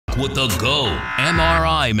with the GO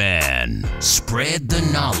MRI Man. Spread the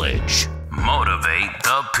knowledge. Motivate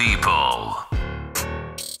the people.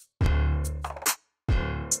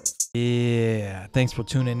 Yeah, thanks for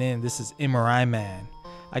tuning in. This is MRI Man.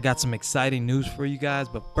 I got some exciting news for you guys,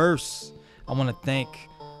 but first, I want to thank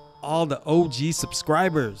all the OG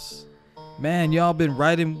subscribers. Man, y'all been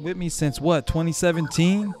riding with me since what,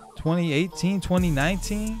 2017, 2018,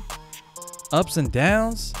 2019? Ups and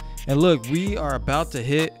downs. And look, we are about to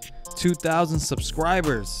hit 2,000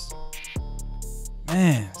 subscribers.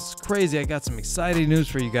 Man, it's crazy. I got some exciting news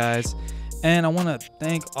for you guys. And I want to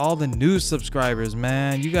thank all the new subscribers,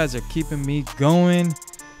 man. You guys are keeping me going.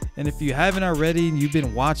 And if you haven't already and you've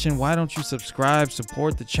been watching, why don't you subscribe,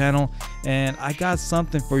 support the channel? And I got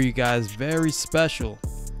something for you guys very special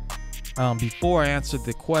before I answer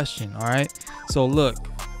the question, all right? So look,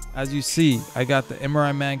 as you see, I got the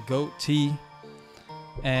MRI Man GOAT tee.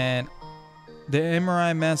 And the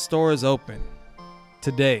MRI Man Store is open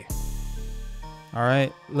today. All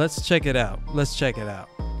right, let's check it out.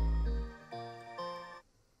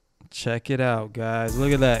 Check it out, guys.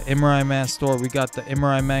 Look at that MRI Man Store. We got the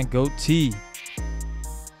MRI Man GOAT tee.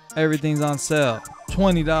 Everything's on sale.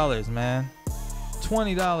 $20, man.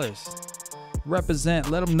 $20.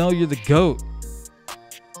 Represent. Let them know you're the GOAT.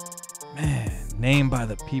 Man, named by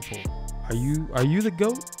the people. Are you the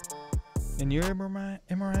GOAT? In your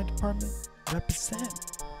MRI department,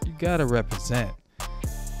 represent. You gotta represent.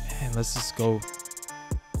 Man, let's go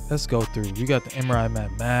through. We got the MRI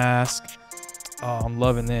Man mask. Oh, I'm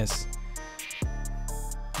loving this.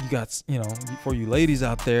 You got, for you ladies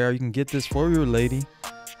out there, you can get this for your lady.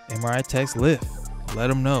 MRI text lift. Let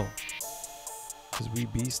them know, because we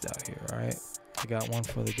beast out here. All right. I got one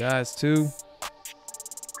for the guys too.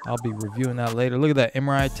 I'll be reviewing that later. Look at that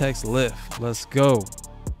MRI text lift. Let's go.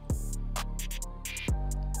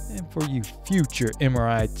 And for you future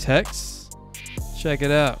MRI techs, check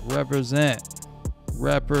it out. Represent.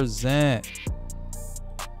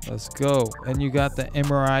 Let's go. And you got the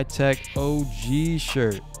MRI Tech OG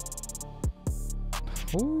shirt.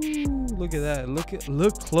 Ooh, look at that.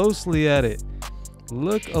 Look closely at it.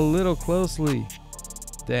 Look a little closely.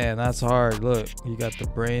 Damn, that's hard. Look, you got the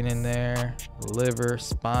brain in there, liver,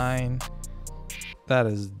 spine. That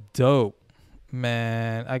is dope.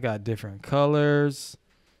 Man, I got different colors.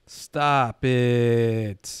 Stop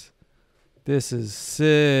it. This is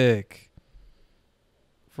sick.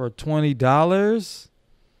 For $20?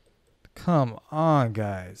 Come on,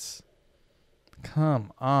 guys.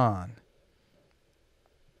 Come on.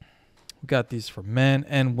 We got these for men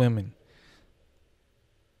and women.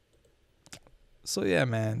 So yeah,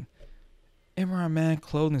 man. MRI Man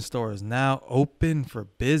Clothing Store is now open for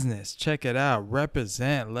business. Check it out.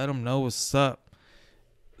 Represent. Let them know what's up.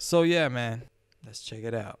 So yeah, man. Let's check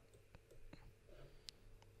it out.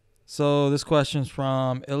 So this question's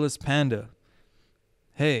from Illis Panda.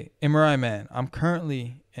 Hey, MRI Man, I'm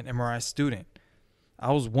currently an MRI student.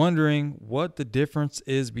 I was wondering what the difference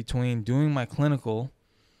is between doing my clinical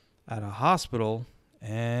at a hospital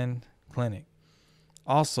and clinic.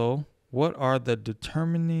 Also, what are the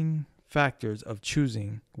determining factors of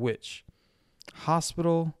choosing which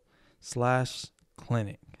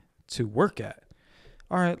hospital/clinic to work at?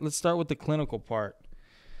 All right, let's start with the clinical part.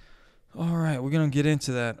 All right, we're going to get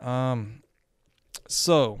into that.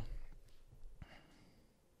 So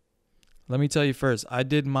let me tell you first, I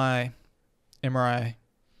did my MRI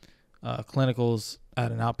clinicals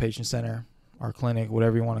at an outpatient center or clinic,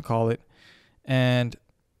 whatever you want to call it. And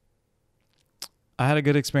I had a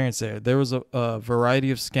good experience there. There was a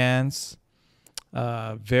variety of scans,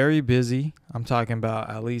 very busy. I'm talking about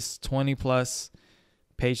at least 20 plus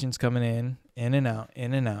patients coming in and out,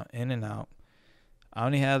 in and out. I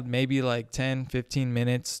only had maybe like 10, 15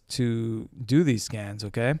 minutes to do these scans,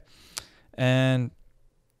 okay? And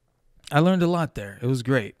I learned a lot there. It was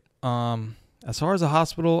great. As far as a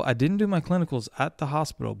hospital, I didn't do my clinicals at the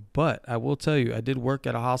hospital, but I will tell you, I did work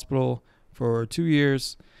at a hospital for 2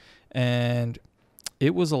 years, and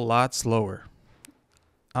it was a lot slower.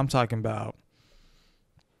 I'm talking about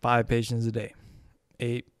 5 patients a day,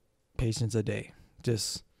 8 patients a day.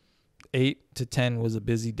 Just 8 to 10 was a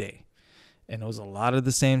busy day. And it was a lot of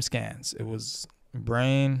the same scans. It was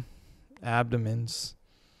brain, abdomens,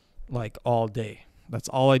 like all day. That's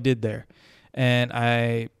all I did there. And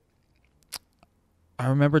I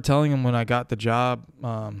remember telling him when I got the job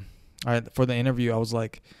for the interview, I was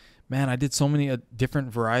like, man, I did so many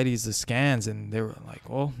different varieties of scans. And they were like,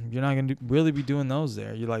 well, you're not going to really be doing those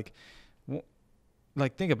there. You're like,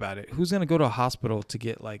 think about it. Who's going to go to a hospital to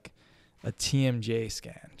get like a TMJ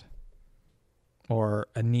scanned or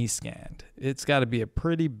a knee scanned? It's got to be a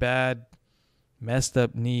pretty bad messed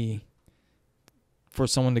up knee for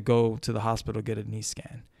someone to go to the hospital get a knee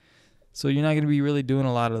scan. So you're not going to be really doing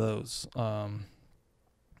a lot of those.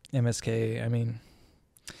 MSK, I mean,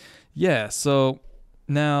 yeah. So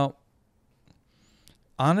now,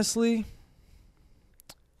 honestly,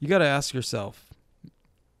 you got to ask yourself,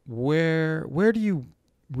 where do you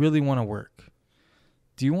really want to work?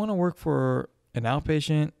 Do you want to work for an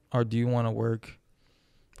outpatient or do you want to work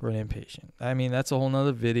for an inpatient? I mean, that's a whole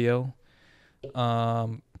nother video. But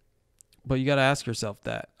you got to ask yourself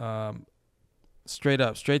that. Straight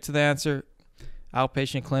to the answer.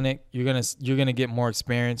 Outpatient clinic, you're gonna get more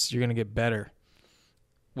experience. You're gonna get better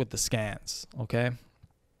with the scans. Okay.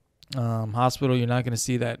 Hospital, you're not gonna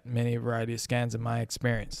see that many variety of scans in my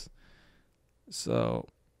experience. So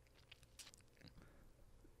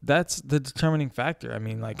that's the determining factor. I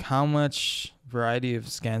mean, like, how much variety of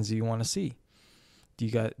scans do you want to see? Do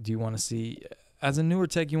you want to see, as a newer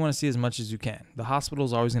tech, you want to see as much as you can. The hospital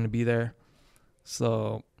is always going to be there.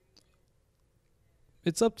 So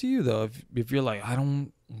it's up to you, though. If you're like, I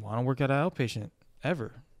don't want to work at an outpatient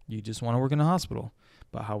ever, you just want to work in a hospital,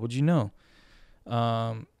 but how would you know?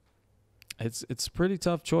 It's a pretty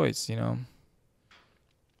tough choice, you know.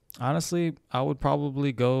 Honestly, I would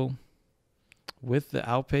probably go with the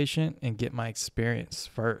outpatient and get my experience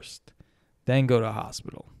first, then go to a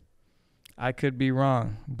hospital. I could be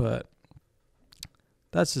wrong, but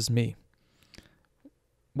that's just me.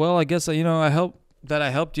 Well, I guess, you know, I hope that I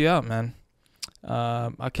helped you out, man.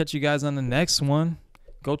 I'll catch you guys on the next one.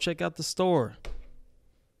 Go check out the store.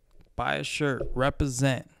 Buy a shirt.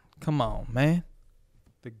 Represent. Come on, man.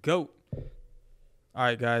 The GOAT. All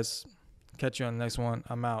right, guys. Catch you on the next one.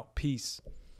 I'm out. Peace.